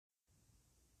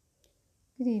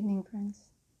Good evening, friends.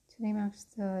 Today marks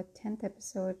the 10th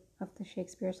episode of the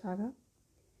Shakespeare Saga.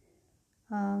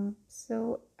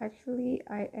 Actually,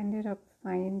 I ended up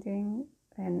finding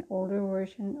an older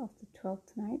version of the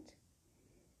 12th Night,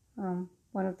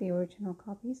 one of the original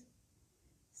copies.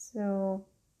 So,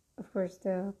 of course,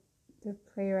 the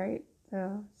playwright,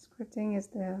 the scripting is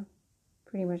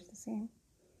pretty much the same,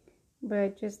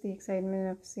 but just the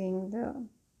excitement of seeing the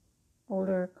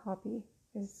older copy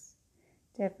is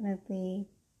definitely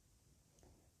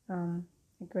a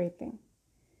great thing.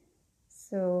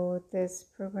 So this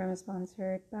program is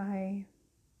sponsored by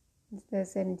the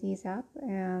Zendies app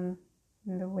and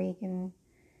the Wagon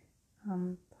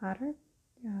platter.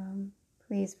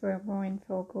 Please, for more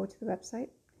info, go to the website.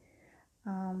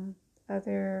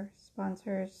 Other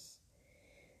sponsors: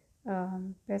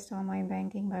 Best Online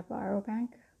Banking by Baro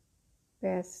Bank,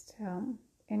 Best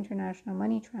International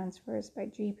Money Transfers by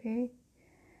GPay,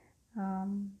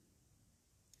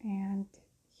 and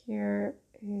here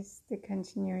is the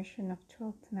continuation of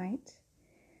 12th Night.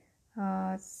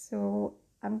 So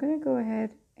I'm going to go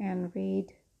ahead and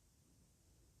read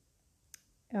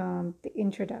the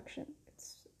introduction.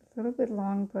 It's a little bit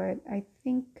long, but I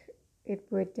think it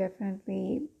would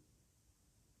definitely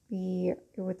it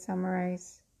would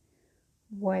summarize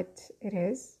what it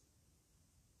is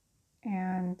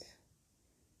and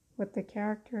what the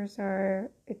characters are.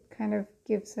 It kind of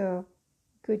gives a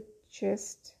good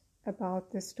gist about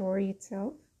the story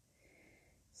itself.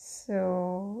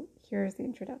 So here's the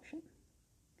introduction.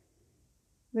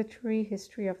 Literary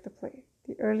history of the play.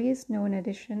 The earliest known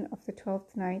edition of the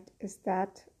 12th Night is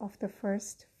that of the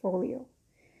first folio,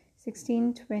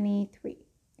 1623,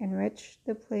 in which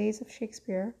the plays of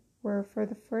Shakespeare were for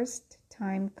the first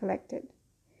time collected.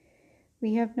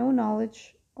 We have no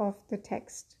knowledge of the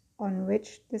text on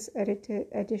which this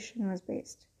edition was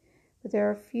based, but there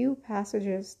are few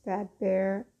passages that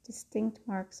bear distinct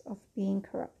marks of being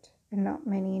corrupt, and not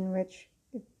many in which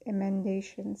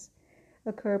emendations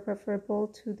occur preferable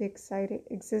to the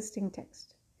existing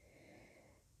text.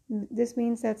 This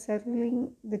means that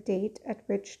settling the date at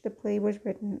which the play was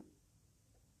written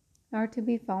are to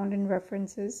be found in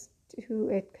references to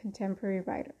a contemporary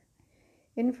writer,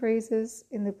 in phrases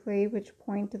in the play which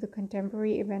point to the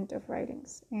contemporary event of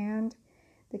writings, and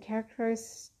the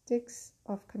characteristics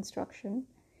of construction,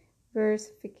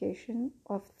 versification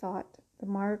of thought, the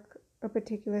mark a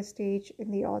particular stage in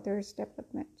the author's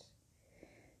development.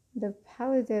 The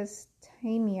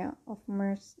Palladistamia of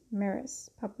Meris,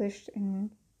 published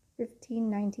in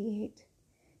 1598,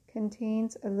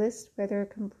 contains a list, whether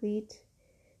complete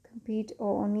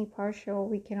or only partial,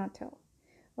 we cannot tell,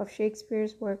 of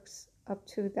Shakespeare's works up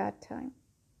to that time.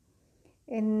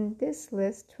 In this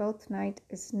list, 12th Night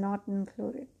is not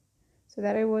included, so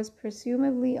that it was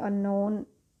presumably unknown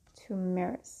to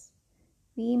Meris.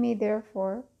 We may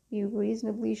therefore be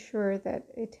reasonably sure that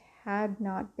it had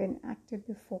not been acted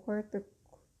before the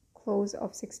close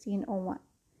of 1601.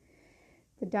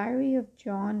 The Diary of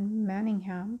John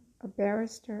Manningham, a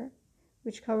barrister,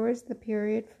 which covers the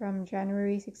period from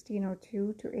January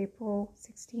 1602 to April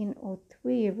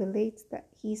 1603, relates that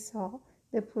he saw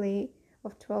the play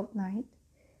of 12th Night,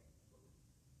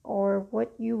 or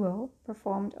What You Will,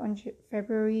 performed on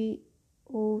February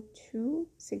 02,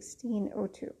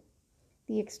 1602.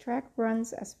 The extract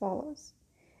runs as follows.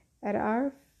 At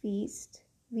our feast,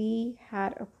 we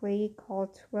had a play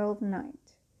called 12th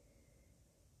Night,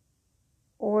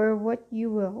 or What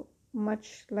You Will,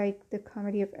 much like the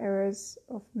Comedy of Errors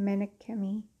of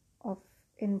Menechemi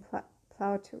in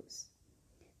Plautus,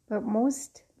 but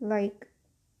most like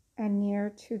and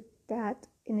near to that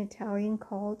in Italian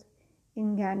called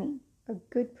Inganni, a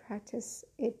good practice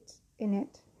in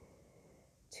it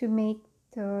to make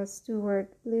the steward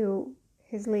blue,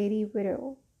 his lady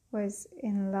widow, was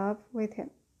in love with him,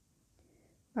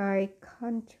 by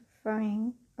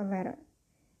contriving a letter,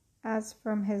 as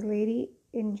from his lady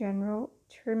in general,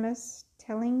 Turnus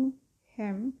telling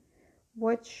him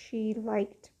what she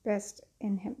liked best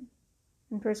in him,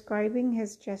 and prescribing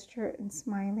his gesture in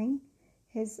smiling,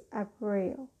 his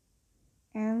apparel,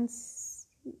 and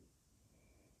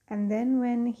then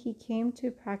when he came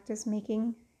to practice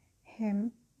making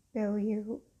him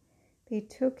Belieu, they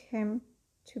took him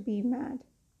to be mad.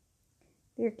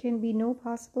 There can be no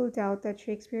possible doubt that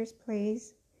Shakespeare's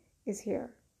plays is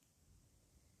here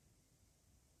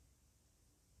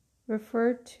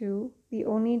referred to, the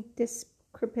only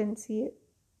discrepancy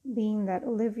being that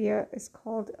Olivia is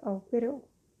called a widow,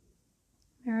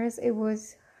 whereas it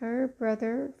was her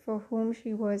brother for whom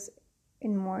she was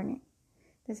in mourning.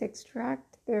 This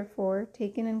extract, therefore,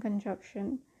 taken in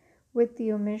conjunction with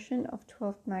the omission of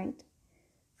 12th Night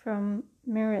from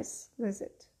Maris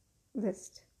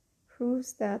list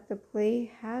proves that the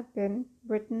play had been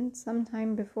written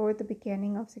sometime before the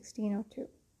beginning of 1602.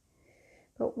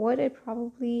 But what it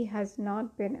probably has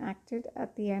not been acted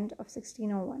at the end of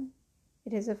 1601.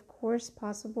 It is of course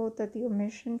possible that the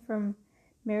omission from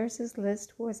Maris's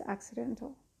list was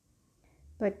accidental.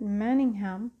 But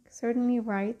Manningham certainly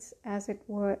writes as it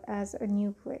were as a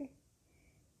new play.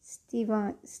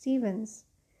 Stevens,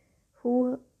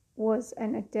 who was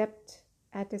an adept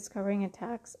at discovering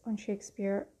attacks on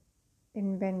Shakespeare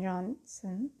in Ben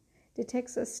Jonson,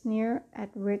 detects a sneer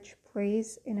at which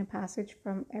plays in a passage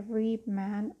from Every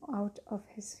Man Out of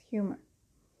His Humour,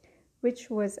 which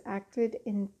was acted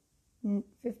in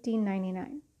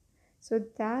 1599, so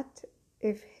that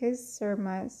if his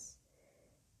surmise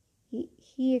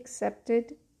he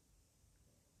accepted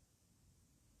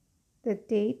the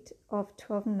date of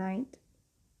 12th night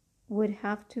would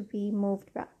have to be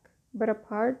moved back. But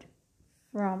apart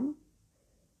from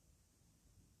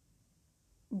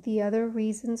the other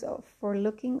reasons for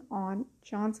looking on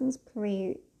Jonson's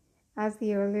play as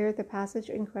the earlier, the passage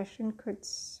in question could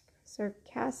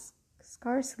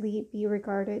scarcely be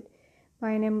regarded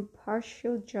by an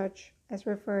impartial judge as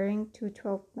referring to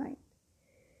 12th night.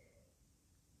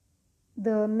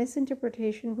 The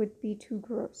misinterpretation would be too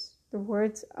gross. The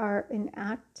words are in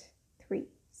Act 3,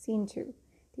 Scene 2.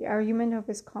 The argument of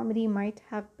his comedy might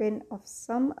have been of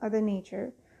some other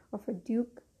nature, of a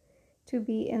duke to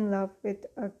be in love with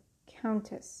a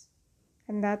countess,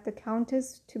 and that the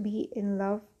countess to be in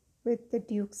love with the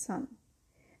duke's son,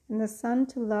 and the son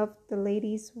to love the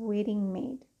lady's waiting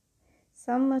maid.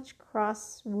 So much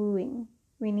cross wooing,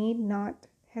 we need not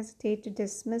hesitate to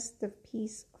dismiss the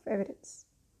piece of evidence.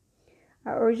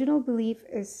 Our original belief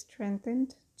is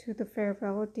strengthened to the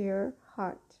farewell, dear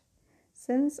heart,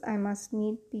 since I must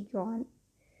need be gone.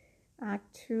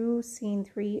 Act 2, Scene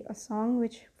 3, a song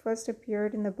which first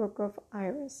appeared in the Book of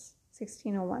Iris,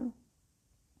 1601,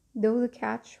 though the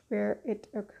catch where it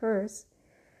occurs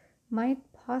might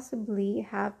possibly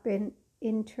have been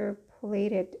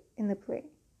interpolated in the play.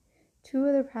 Two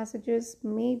other passages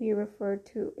may be referred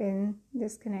to in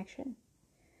this connection,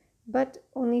 but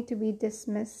only to be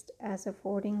dismissed as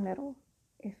affording little,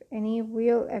 if any,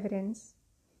 real evidence.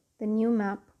 The new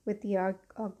map with the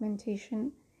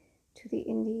augmentation to the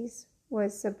Indies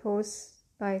was supposed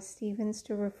by Stevens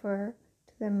to refer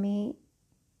to the May.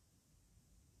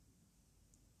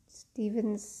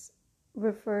 Stevens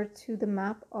referred to the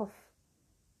map of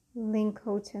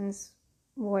Lincoln's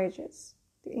voyages,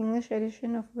 the English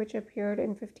edition of which appeared in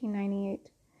 1598.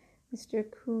 Mr.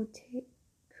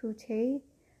 Couttet,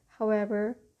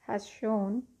 however, has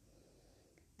shown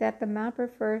that the map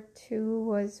referred to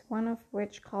was one of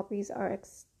which copies are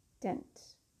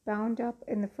extant, bound up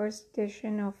in the first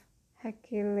edition of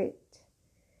Hakluyt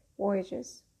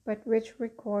Voyages, but which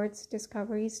records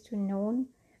discoveries to known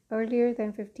earlier than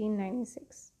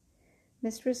 1596.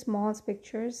 Mistress Maud's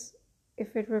pictures,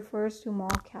 if it refers to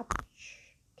Maud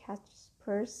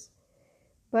Caspers,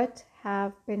 but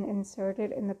have been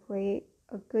inserted in the play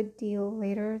a good deal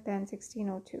later than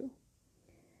 1602.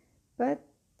 But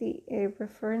the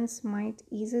reference might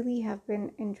easily have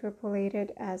been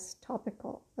interpolated as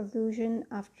topical allusion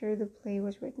after the play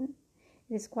was written.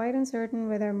 It is quite uncertain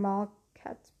whether Maud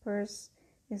Caspers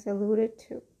is alluded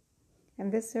to,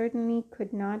 and this certainly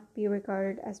could not be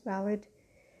regarded as valid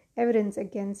evidence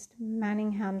against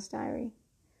Manningham's diary,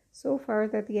 so far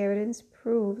that the evidence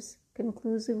proves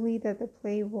conclusively that the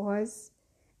play was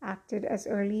acted as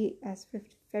early as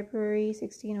February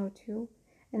 1602,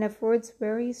 and affords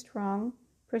very strong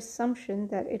presumption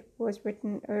that it was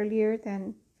written earlier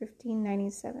than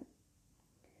 1597.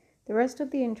 The rest of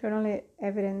the internal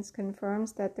evidence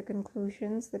confirms that the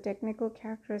conclusions, the technical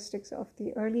characteristics of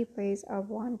the early plays are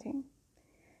wanting.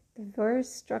 The verse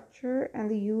structure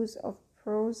and the use of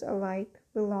prose alike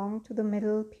belong to the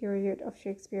middle period of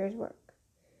Shakespeare's work.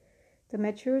 The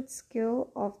matured skill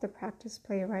of the practiced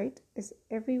playwright is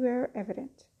everywhere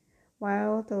evident,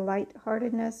 while the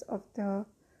light-heartedness of the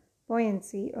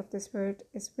buoyancy of the spirit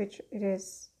is which it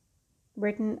is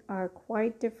written are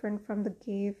quite different from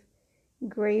the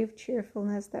grave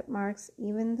cheerfulness that marks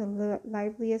even the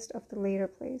liveliest of the later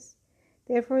plays.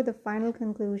 Therefore, the final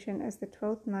conclusion is the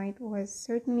 12th night was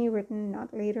certainly written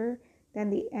not later than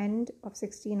the end of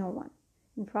 1601,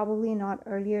 and probably not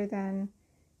earlier than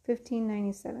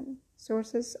 1597.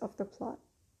 Sources of the plot.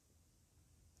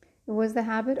 It was the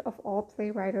habit of all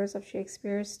playwriters of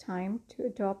Shakespeare's time to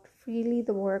adopt freely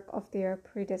the work of their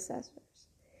predecessors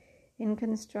in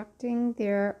constructing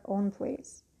their own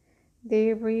plays.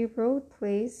 They rewrote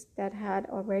plays that had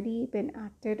already been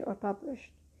acted or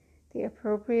published. They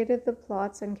appropriated the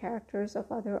plots and characters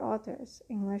of other authors,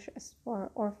 English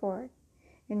or foreign.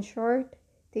 In short,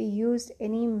 they used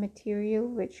any material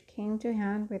which came to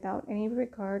hand without any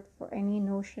regard for any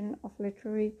notion of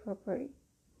literary property.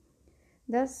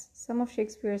 Thus, some of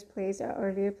Shakespeare's plays are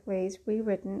earlier plays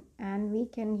rewritten, and we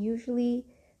can usually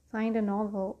find a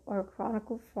novel or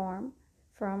chronicle form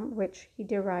from which he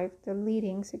derived the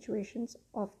leading situations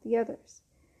of the others.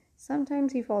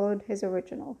 Sometimes he followed his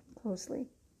original closely,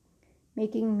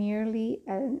 making merely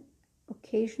an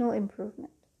occasional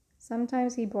improvement.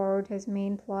 Sometimes he borrowed his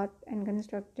main plot and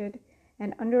constructed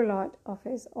an underplot of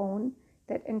his own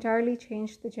that entirely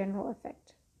changed the general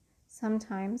effect.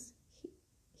 Sometimes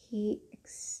he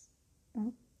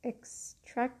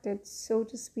extracted, so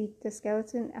to speak, the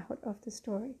skeleton out of the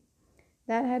story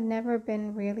that had never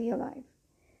been really alive,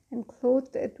 and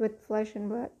clothed it with flesh and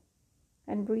blood,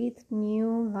 and breathed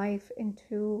new life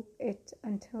into it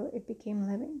until it became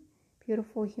living,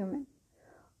 beautiful, human.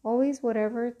 Always,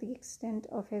 whatever the extent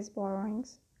of his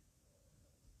borrowings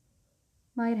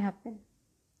might have been,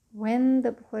 when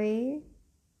the play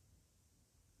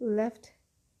left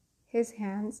his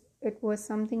hands, it was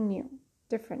something new,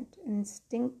 different,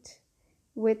 instinct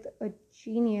with a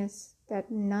genius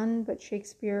that none but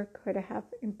Shakespeare could have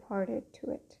imparted to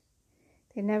it.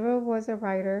 There never was a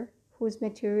writer whose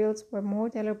materials were more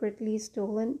deliberately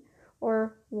stolen,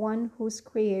 or one whose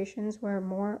creations were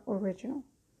more original,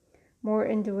 more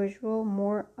individual,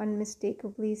 more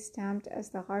unmistakably stamped as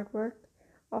the hard work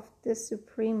of this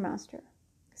supreme master.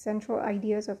 The central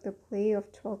ideas of the play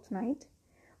of Twelfth Night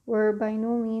were by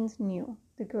no means new.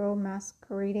 The girl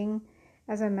masquerading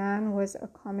as a man was a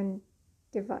common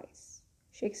device.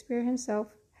 Shakespeare himself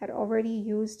had already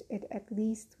used it at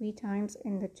least 3 times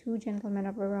in The Two Gentlemen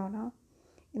of Verona,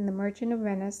 in The Merchant of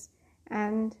Venice,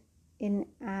 and in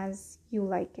As You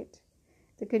Like It.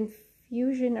 The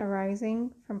confusion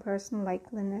arising from personal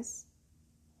likeliness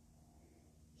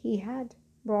he had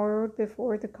borrowed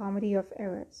before the Comedy of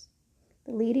Errors.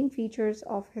 The leading features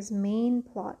of his main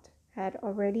plot had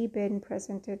already been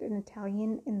presented in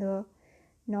Italian in the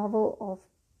novel of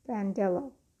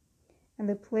Bandello, and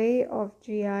the play of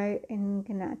G.I.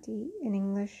 Inganati in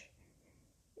English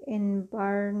in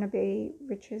Barnaby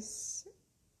Rich's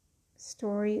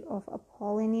story of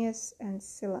Apollonius and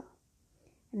Scylla,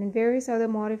 and in various other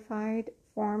modified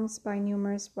forms by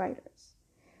numerous writers.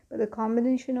 But the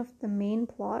combination of the main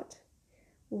plot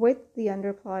with the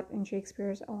underplot in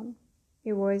Shakespeare's own,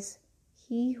 it was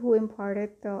he who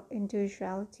imparted the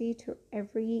individuality to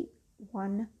every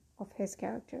one of his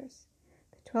characters.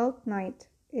 The Twelfth Night,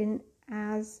 in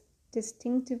as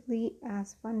distinctively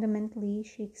as fundamentally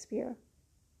Shakespeare,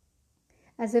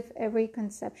 as if every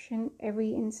conception,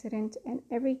 every incident, and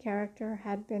every character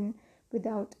had been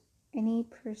without any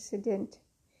precedent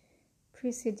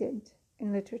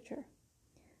in literature.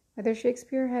 Whether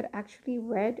Shakespeare had actually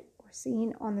read or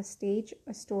seen on the stage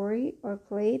a story or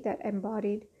play that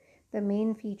embodied the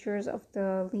main features of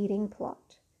the leading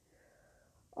plot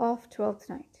of Twelfth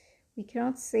Night, we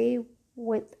cannot say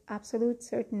with absolute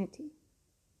certainty.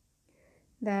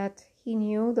 That he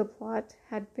knew the plot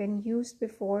had been used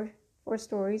before for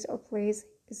stories or plays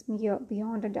is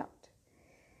beyond a doubt.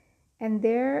 And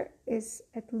there is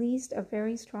at least a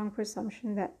very strong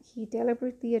presumption that he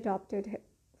deliberately adopted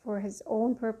for his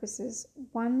own purposes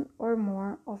one or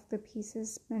more of the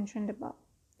pieces mentioned above.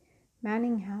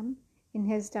 Manningham, in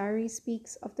his diary,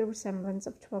 speaks of the resemblance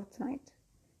of Twelfth Night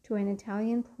to an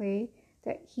Italian play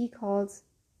that he calls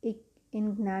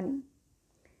Ingnani,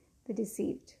 the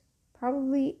Deceived.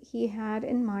 Probably he had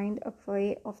in mind a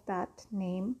play of that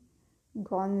name,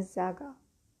 Gonzaga,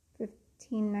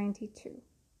 1592,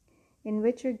 in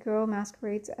which a girl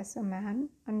masquerades as a man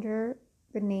under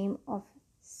the name of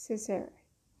Cesare,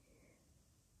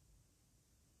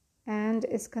 and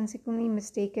is consequently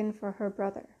mistaken for her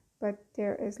brother. But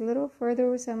there is little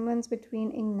further resemblance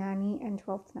between Ingnani and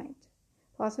Twelfth Night.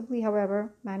 Possibly,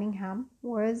 however, Manningham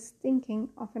was thinking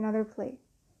of another play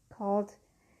called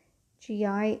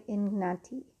G.I.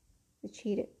 Ingnati, the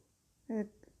Cheated, the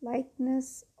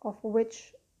likeness of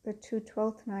which to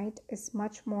Twelfth Night is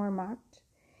much more marked.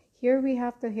 Here we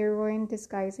have the heroine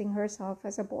disguising herself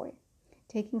as a boy,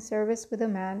 taking service with a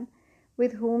man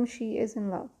with whom she is in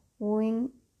love,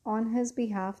 wooing on his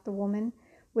behalf the woman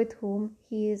with whom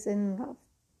he is in love,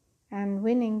 and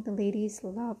winning the lady's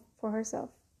love for herself.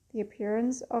 The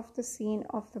appearance of the scene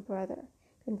of the brother,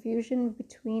 confusion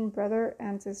between brother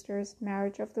and sisters,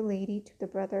 marriage of the lady to the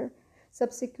brother,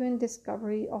 subsequent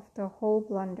discovery of the whole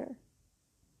blunder,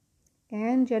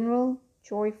 and general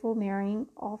joyful marrying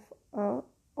of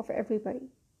everybody.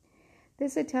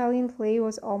 This Italian play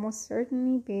was almost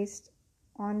certainly based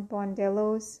on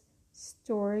Bondello's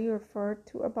story referred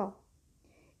to above.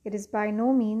 It is by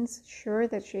no means sure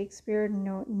that Shakespeare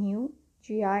knew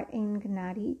G.I.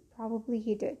 Ingnati. Probably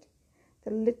he did.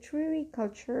 The literary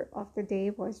culture of the day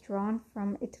was drawn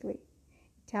from Italy.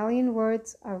 Italian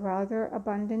words are rather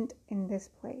abundant in this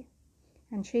play,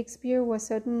 and Shakespeare was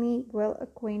certainly well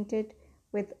acquainted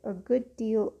with a good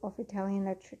deal of Italian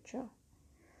literature.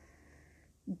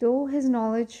 Though his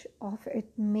knowledge of it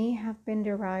may have been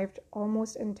derived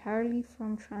almost entirely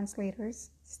from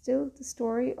translators, still the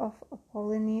story of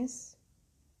Apollonius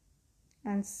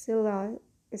and Scylla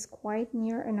is quite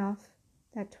near enough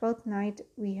that Twelfth Night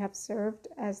we have served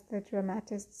as the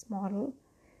dramatist's model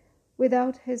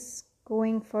without his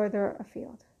going further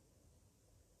afield.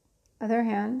 Other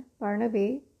hand,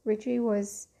 Barnaby Ritchie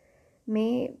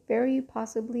may very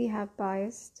possibly have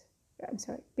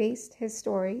based his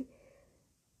story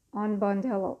on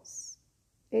Bondello's.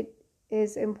 It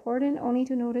is important only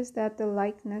to notice that the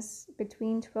likeness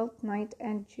between Twelfth Night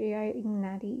and G.I.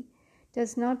 Ingnati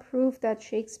does not prove that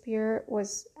Shakespeare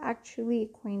was actually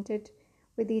acquainted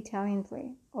with the Italian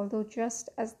play, although just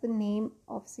as the name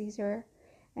of Caesar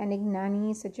and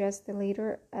Ignani suggests the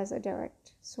latter as a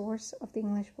direct source of the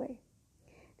English play.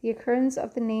 The occurrence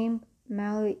of the name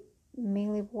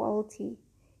Malevolity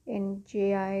in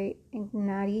G.I.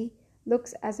 Ingnati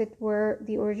looks as it were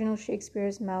the original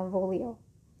Shakespeare's Malvolio.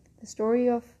 The story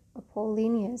of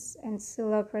Apollonius and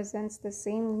Scylla presents the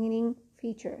same leading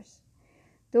features.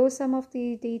 Though some of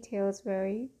the details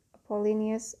vary,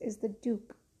 Apollonius is the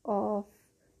Duke of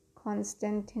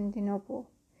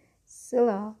Constantinople.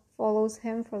 Scylla follows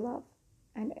him for love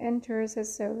and enters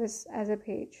his service as a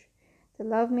page. The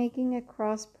love-making at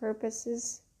cross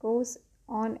purposes goes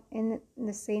on in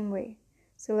the same way.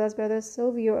 Scylla's brother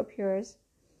Silvio appears,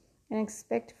 and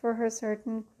except for her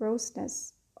certain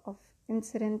grossness of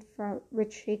incident from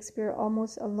which Shakespeare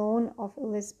almost alone of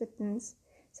Elizabethans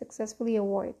successfully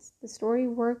avoids. The story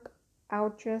work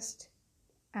out just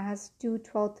as do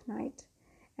Twelfth Night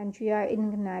and G.I.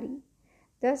 Ingnati.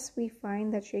 Thus we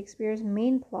find that Shakespeare's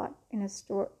main plot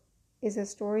is a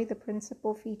story the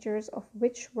principal features of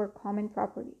which were common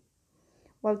property,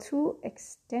 while two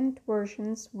extant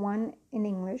versions, one in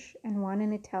English and one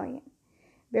in Italian,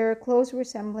 bear a close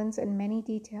resemblance in many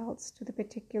details to the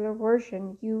particular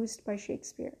version used by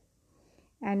Shakespeare,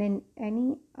 and in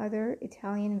any other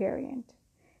Italian variant.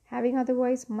 Having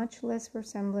otherwise much less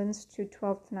resemblance to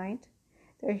Twelfth Night,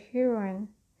 the heroine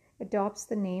adopts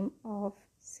the name of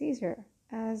Caesar,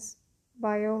 as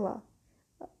Viola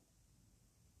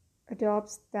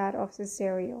adopts that of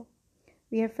Cesario.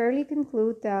 We have fairly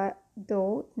conclude that,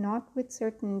 though not with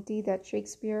certainty, that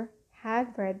Shakespeare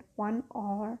had read one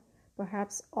or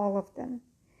perhaps all of them.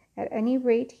 At any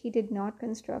rate, he did not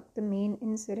construct the main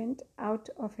incident out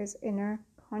of his inner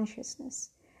consciousness,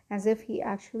 as if he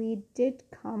actually did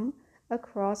come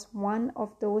across one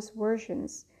of those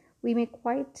versions. We may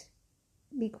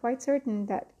be quite certain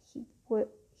that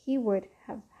he would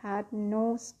have had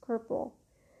no scruple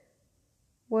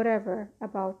whatever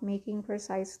about making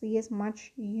precisely as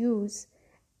much use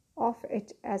of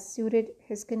it as suited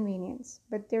his convenience.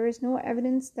 But there is no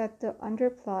evidence that the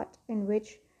underplot, in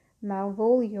which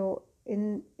Malvolio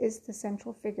is the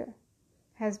central figure,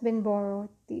 has been borrowed.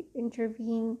 The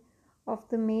intervening of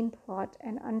the main plot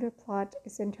and underplot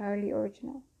is entirely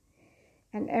original,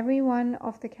 and every one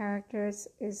of the characters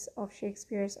is of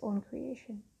Shakespeare's own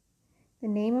creation. The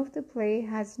name of the play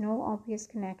has no obvious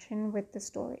connection with the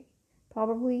story.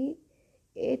 Probably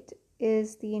it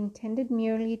is intended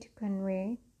merely to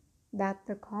convey that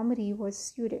the comedy was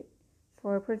suited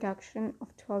for a production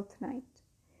of Twelfth Night,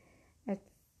 a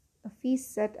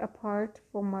feast set apart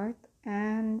for mirth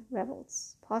and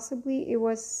revels. Possibly it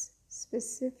was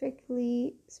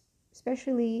specially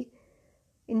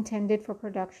intended for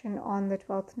production on the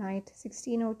Twelfth Night,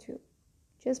 1602,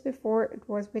 just before it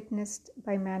was witnessed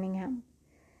by Manningham.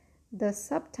 The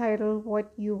subtitle,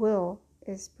 What You Will,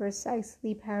 is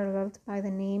precisely paralleled by the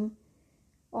name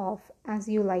of As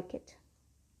You Like It.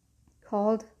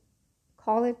 Call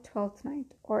it Twelfth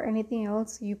Night, or anything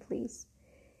else you please.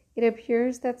 It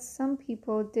appears that some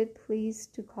people did please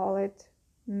to call it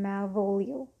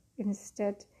Malvolio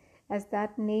instead, as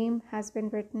that name has been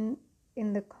written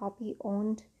in the copy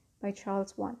owned by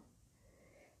Charles I.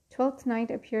 Twelfth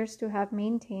Night appears to have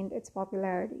maintained its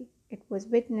popularity. It was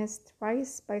witnessed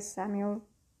thrice by Samuel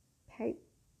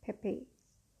Pepys.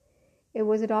 It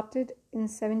was adopted in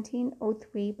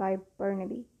 1703 by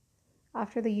Burnaby,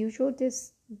 after the usual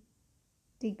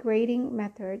degrading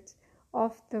methods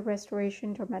of the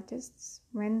Restoration dramatists,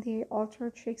 when they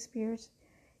altered Shakespeare's.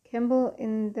 Kemble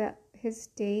in his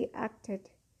day acted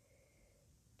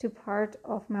to part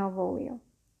of Malvolio,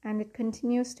 and it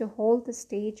continues to hold the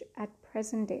stage at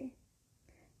present day.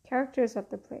 Characters of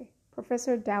the play.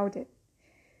 Professor Dowden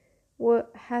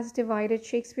has divided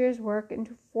Shakespeare's work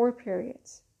into 4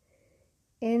 periods.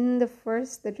 In the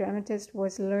first, the dramatist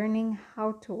was learning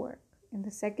how to work. In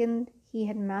the second, he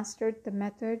had mastered the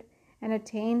method and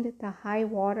attained the high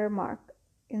water mark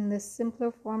in the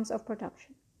simpler forms of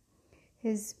production.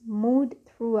 His mood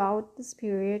throughout this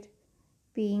period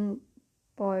being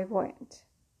buoyant,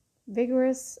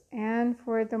 vigorous, and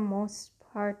for the most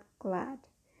part glad.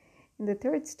 In the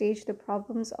third stage, the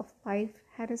problems of life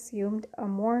had assumed a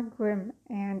more grim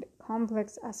and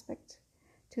complex aspect.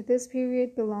 To this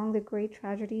period belong the great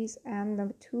tragedies and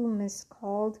the 2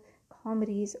 miscalled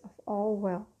comedies of All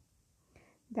Well,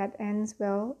 That Ends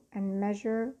Well, and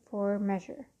Measure for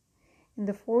Measure. In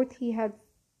the fourth, he had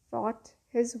fought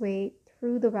his way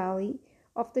through the valley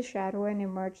of the shadow and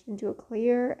emerged into a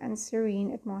clear and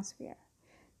serene atmosphere.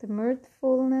 The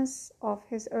mirthfulness of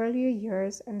his earlier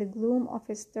years and the gloom of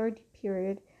his third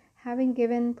period having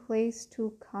given place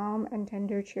to calm and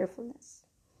tender cheerfulness.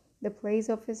 The plays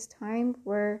of his time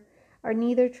are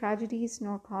neither tragedies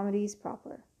nor comedies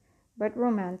proper, but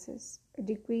romances. A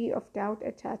degree of doubt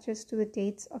attaches to the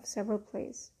dates of several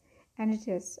plays, and it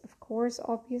is, of course,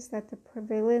 obvious that the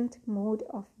prevalent mood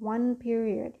of one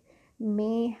period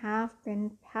may have been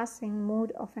passing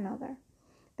mood of another,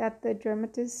 that the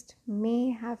dramatist may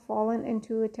have fallen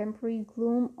into a temporary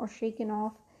gloom or shaken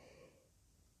off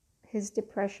his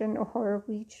depression or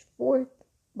reached forth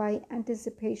by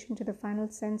anticipation to the final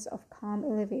sense of calm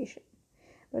elevation.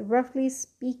 But roughly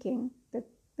speaking,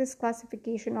 this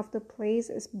classification of the plays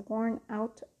is borne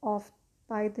out of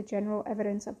by the general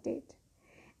evidence of date.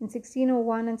 In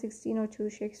 1601 and 1602,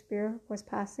 Shakespeare was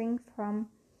passing from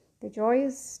the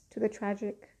joyous to the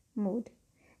tragic mood,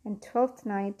 and Twelfth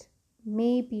Night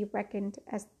may be reckoned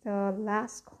as the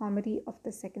last comedy of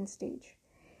the second stage.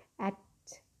 At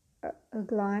a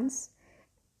glance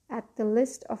at the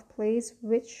list of plays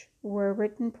which were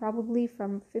written probably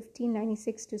from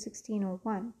 1596 to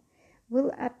 1601,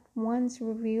 will at once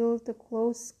reveal the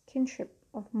close kinship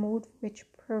of mood which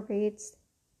pervades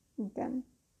them.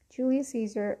 Julius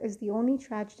Caesar is the only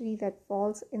tragedy that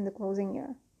falls in the closing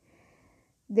year.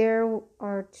 There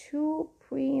are 2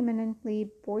 preeminently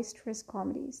boisterous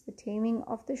comedies, The Taming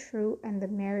of the Shrew and The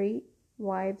Merry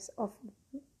Wives of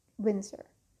Windsor.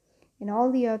 In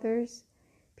all the others,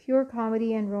 pure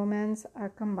comedy and romance are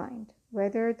combined,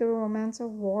 whether the romance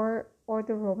of war or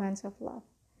the romance of love.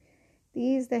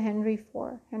 These the Henry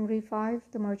IV, Henry V,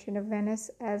 The Merchant of Venice,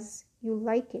 As You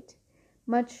Like It,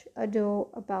 Much Ado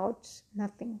About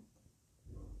Nothing,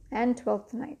 and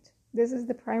Twelfth Night. This is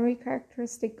the primary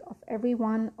characteristic of every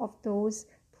one of those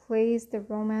plays. The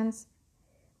romance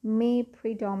may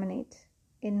predominate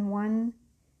in one,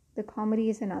 the comedy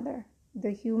is another.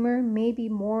 The humor may be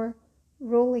more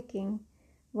rollicking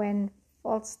when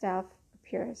Falstaff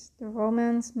appears. The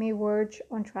romance may verge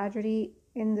on tragedy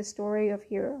in the story of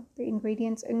hero. The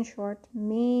ingredients, in short,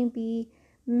 may be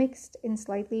mixed in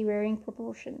slightly varying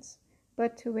proportions,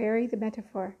 but to vary the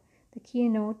metaphor, the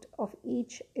keynote of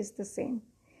each is the same: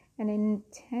 an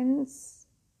intense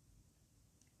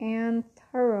and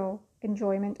thorough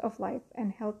enjoyment of life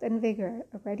and health and vigor,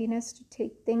 a readiness to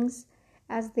take things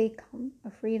as they come,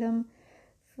 a freedom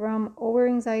from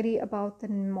over-anxiety about the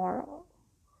moral,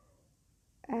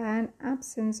 an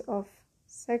absence of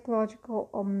psychological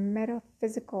or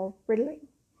metaphysical riddling.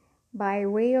 By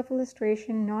way of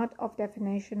illustration, not of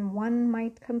definition, one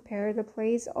might compare the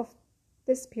plays of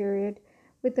this period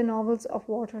with the novels of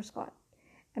Walter Scott,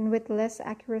 and with less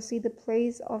accuracy the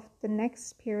plays of the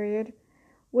next period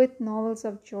with novels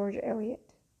of George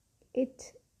Eliot.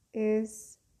 It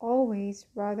is always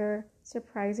rather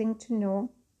surprising to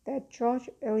know that George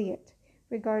Eliot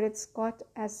regarded Scott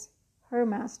as her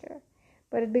master,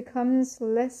 but it becomes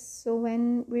less so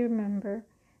when we remember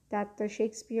that the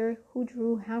Shakespeare who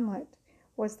drew Hamlet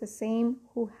was the same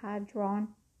who had drawn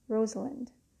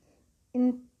Rosalind.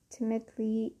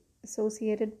 Intimately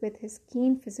associated with his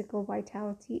keen physical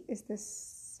vitality is the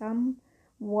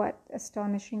somewhat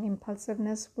astonishing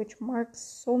impulsiveness which marks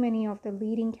so many of the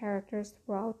leading characters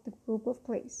throughout the group of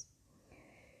plays.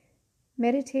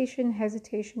 Meditation,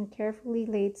 hesitation, carefully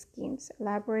laid schemes,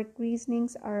 elaborate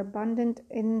reasonings are abundant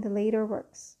in the later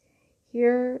works.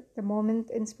 Here the moment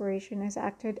inspiration is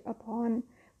acted upon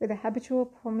with a habitual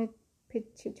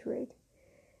promptitude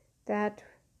that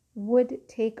would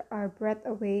take our breath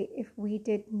away if we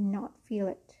did not feel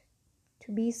it.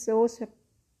 To be so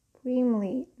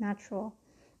supremely natural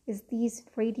is these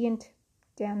radiant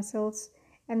damsels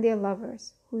and their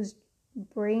lovers, whose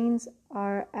brains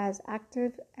are as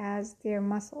active as their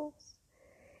muscles,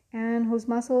 and whose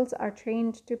muscles are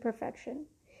trained to perfection.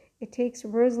 It takes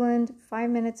Rosalind 5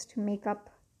 minutes to make up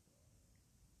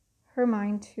her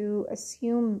mind to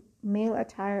assume male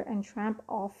attire and tramp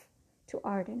off to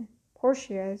Arden.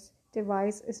 Portia's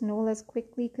device is no less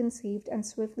quickly conceived and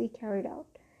swiftly carried out.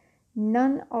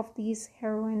 None of these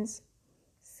heroines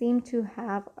seem to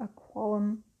have a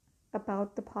qualm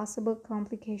about the possible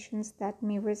complications that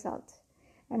may result,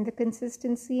 and the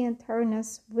consistency and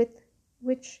thoroughness with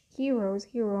which heroes,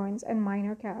 heroines, and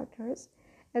minor characters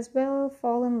as well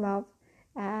fall in love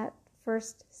at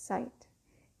first sight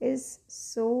is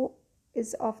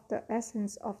of the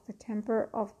essence of the temper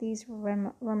of these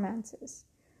romances.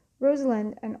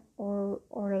 Rosalind and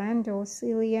Orlando,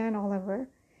 Celia and Oliver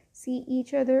see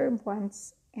each other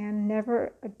once, and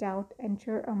never a doubt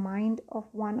enter a mind of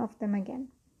one of them again.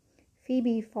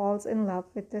 Phoebe falls in love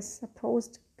with the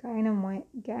supposed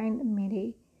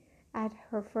Ganymede at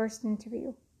her first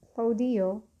interview.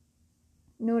 Claudio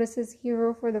notices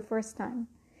Hero for the first time,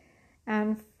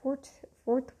 and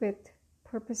forthwith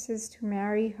purposes to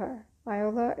marry her.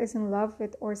 Viola is in love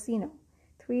with Orsino.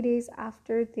 3 days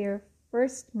after their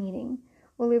first meeting,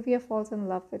 Olivia falls in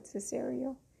love with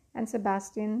Cesario, and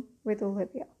Sebastian with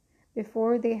Olivia,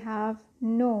 before they have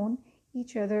known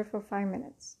each other for 5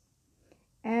 minutes.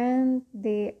 And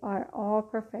they are all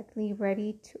perfectly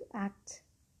ready to act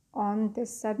on this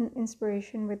sudden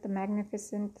inspiration with the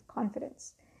magnificent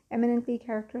confidence, eminently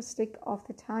characteristic of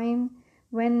the time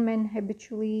when men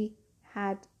habitually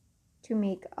had to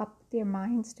make up their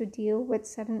minds to deal with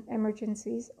sudden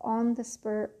emergencies on the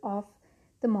spur of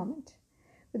the moment.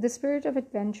 But the spirit of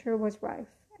adventure was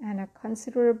rife, and a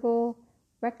considerable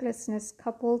recklessness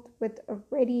coupled with a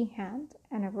ready hand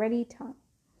and a ready tongue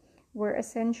were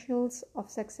essentials of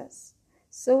success,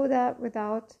 so that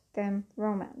without them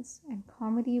romance and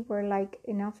comedy were like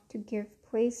enough to give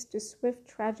place to swift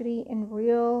tragedy in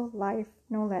real life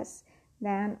no less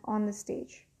than on the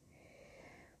stage.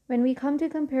 When we come to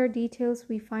compare details,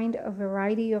 we find a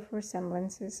variety of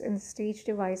resemblances in the stage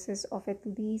devices of at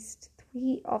least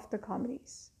 3 of the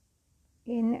comedies.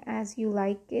 In As You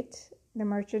Like It, The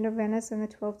Merchant of Venice, and The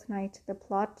Twelfth Night, the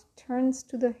plot turns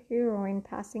to the heroine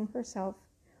passing herself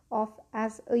off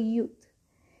as a youth.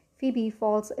 Phoebe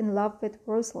falls in love with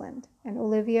Rosalind, and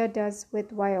Olivia does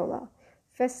with Viola.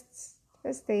 Feste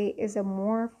is a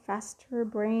more faster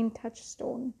brain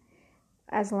touchstone,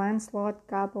 as Lancelot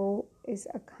Gabo is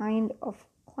a kind of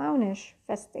clownish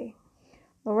Feste.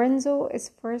 Lorenzo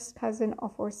is first cousin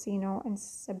of Orsino, and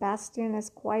Sebastian is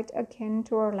quite akin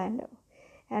to Orlando.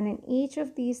 And in each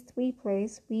of these 3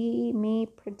 plays, we may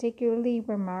particularly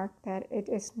remark that it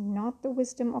is not the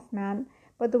wisdom of man,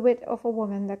 but the wit of a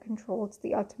woman that controls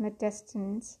the ultimate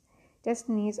destinies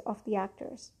of the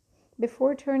actors.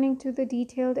 Before turning to the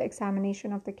detailed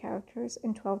examination of the characters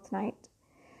in Twelfth Night,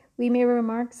 we may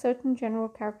remark certain general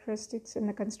characteristics in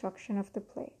the construction of the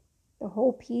play. The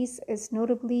whole piece is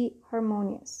notably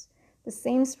harmonious. The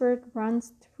same spirit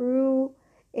runs through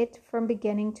it from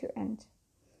beginning to end.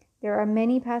 There are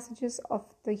many passages of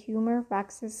the humor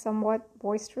waxes somewhat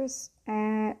boisterous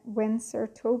when Sir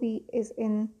Toby is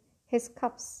in his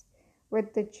cups, where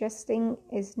the jesting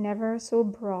is never so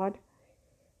broad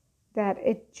that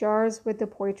it jars with the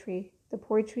poetry. The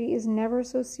poetry is never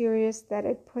so serious that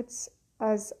it puts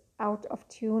us out of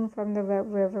tune from the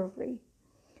reverie.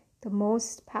 The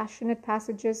most passionate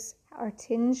passages are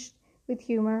tinged with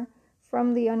humor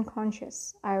from the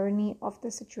unconscious irony of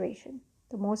the situation.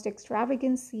 The most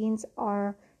extravagant scenes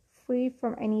are free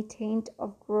from any taint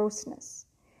of grossness.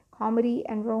 Comedy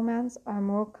and romance are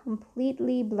more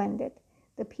completely blended.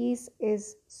 The piece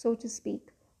is, so to speak,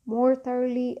 more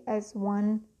thoroughly as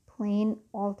one plane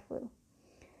all through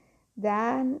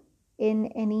than in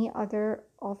any other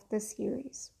of the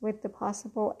series, with the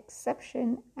possible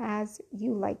exception As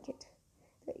You Like It.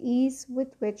 The ease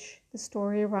with which the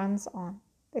story runs on,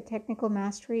 the technical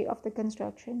mastery of the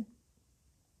construction,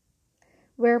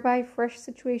 whereby fresh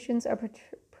situations are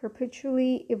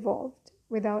perpetually evolved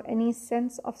without any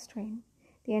sense of strain,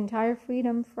 the entire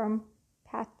freedom from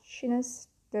patchiness,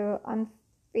 the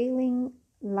unfailing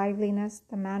liveliness,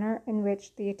 the manner in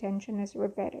which the attention is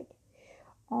riveted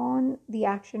on the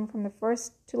action from the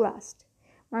first to last,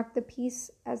 mark the piece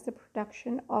as the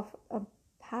production of a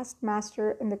past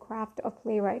master in the craft of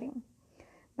playwriting.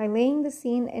 By laying the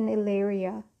scene in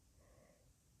Illyria,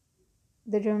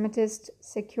 the dramatist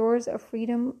secures a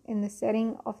freedom in the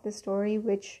setting of the story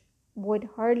which would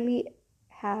hardly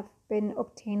have been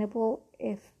obtainable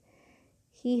if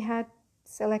he had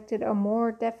selected a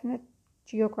more definite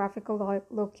geographical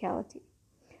locality.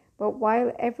 But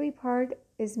while every part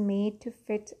is made to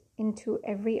fit into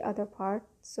every other part,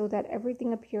 so that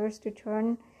everything appears to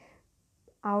turn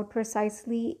out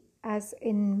precisely as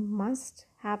it must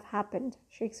have happened.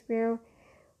 Shakespeare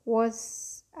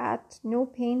was at no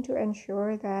pain to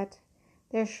ensure that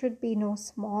there should be no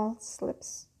small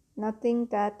slips, nothing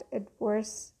that a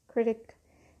worse critic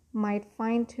might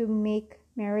find to make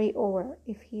merry over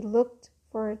if he looked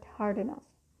for it hard enough.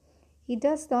 He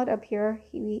does not appear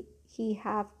he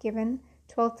have given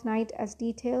Twelfth Night as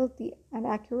detailed and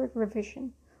accurate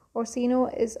revision. Orsino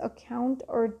is a count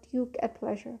or duke at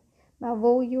pleasure.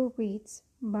 Malvolio reads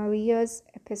Maria's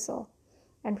epistle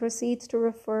and proceeds to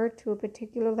refer to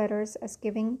particular letters as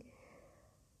giving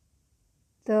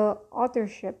the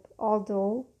authorship,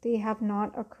 although they have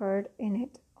not occurred in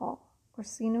it all.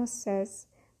 Orsino says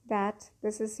that the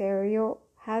Cesario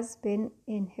has been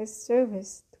in his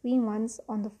service 3 months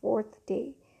on the 4th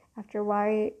day, after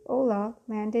Viola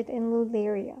landed in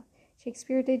Luleria.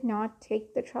 Shakespeare did not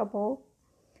take the trouble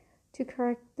to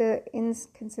correct the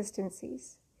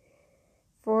inconsistencies,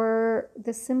 for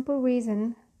the simple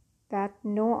reason that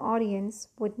no audience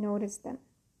would notice them.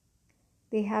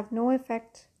 They have no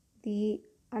effect, the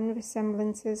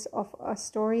unresemblances of a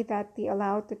story that they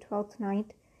allowed the Twelfth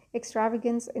Night,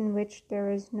 extravagance in which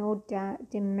there is no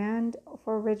demand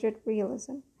for rigid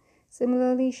realism.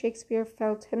 Similarly, Shakespeare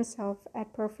felt himself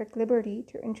at perfect liberty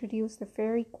to introduce the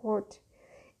fairy court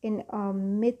in A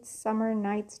Midsummer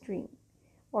Night's Dream,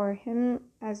 or Hymn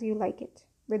as You Like It,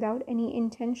 without any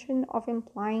intention of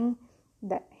implying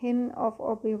that him of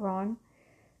Oberon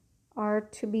are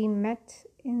to be met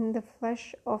in the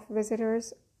flesh of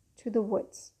visitors to the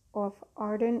woods of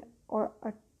Arden or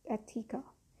Attica.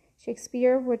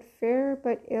 Shakespeare would fare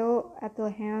but ill at the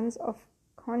hands of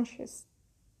Conscius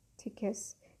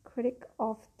Ticus, critic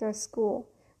of the school,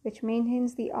 which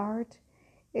maintains the art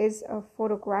is a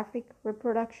photographic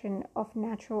reproduction of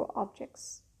natural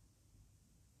objects.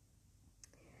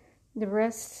 The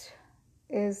rest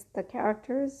is the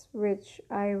characters, which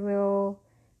I will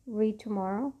read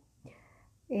tomorrow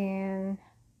in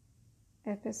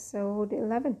episode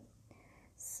 11.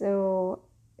 So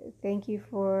thank you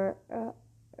for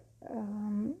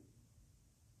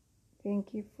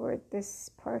this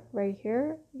part right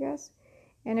here, yes,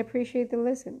 and appreciate the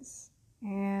listens.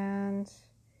 And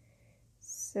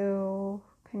so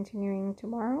continuing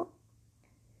tomorrow,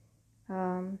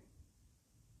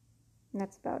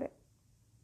 that's about it.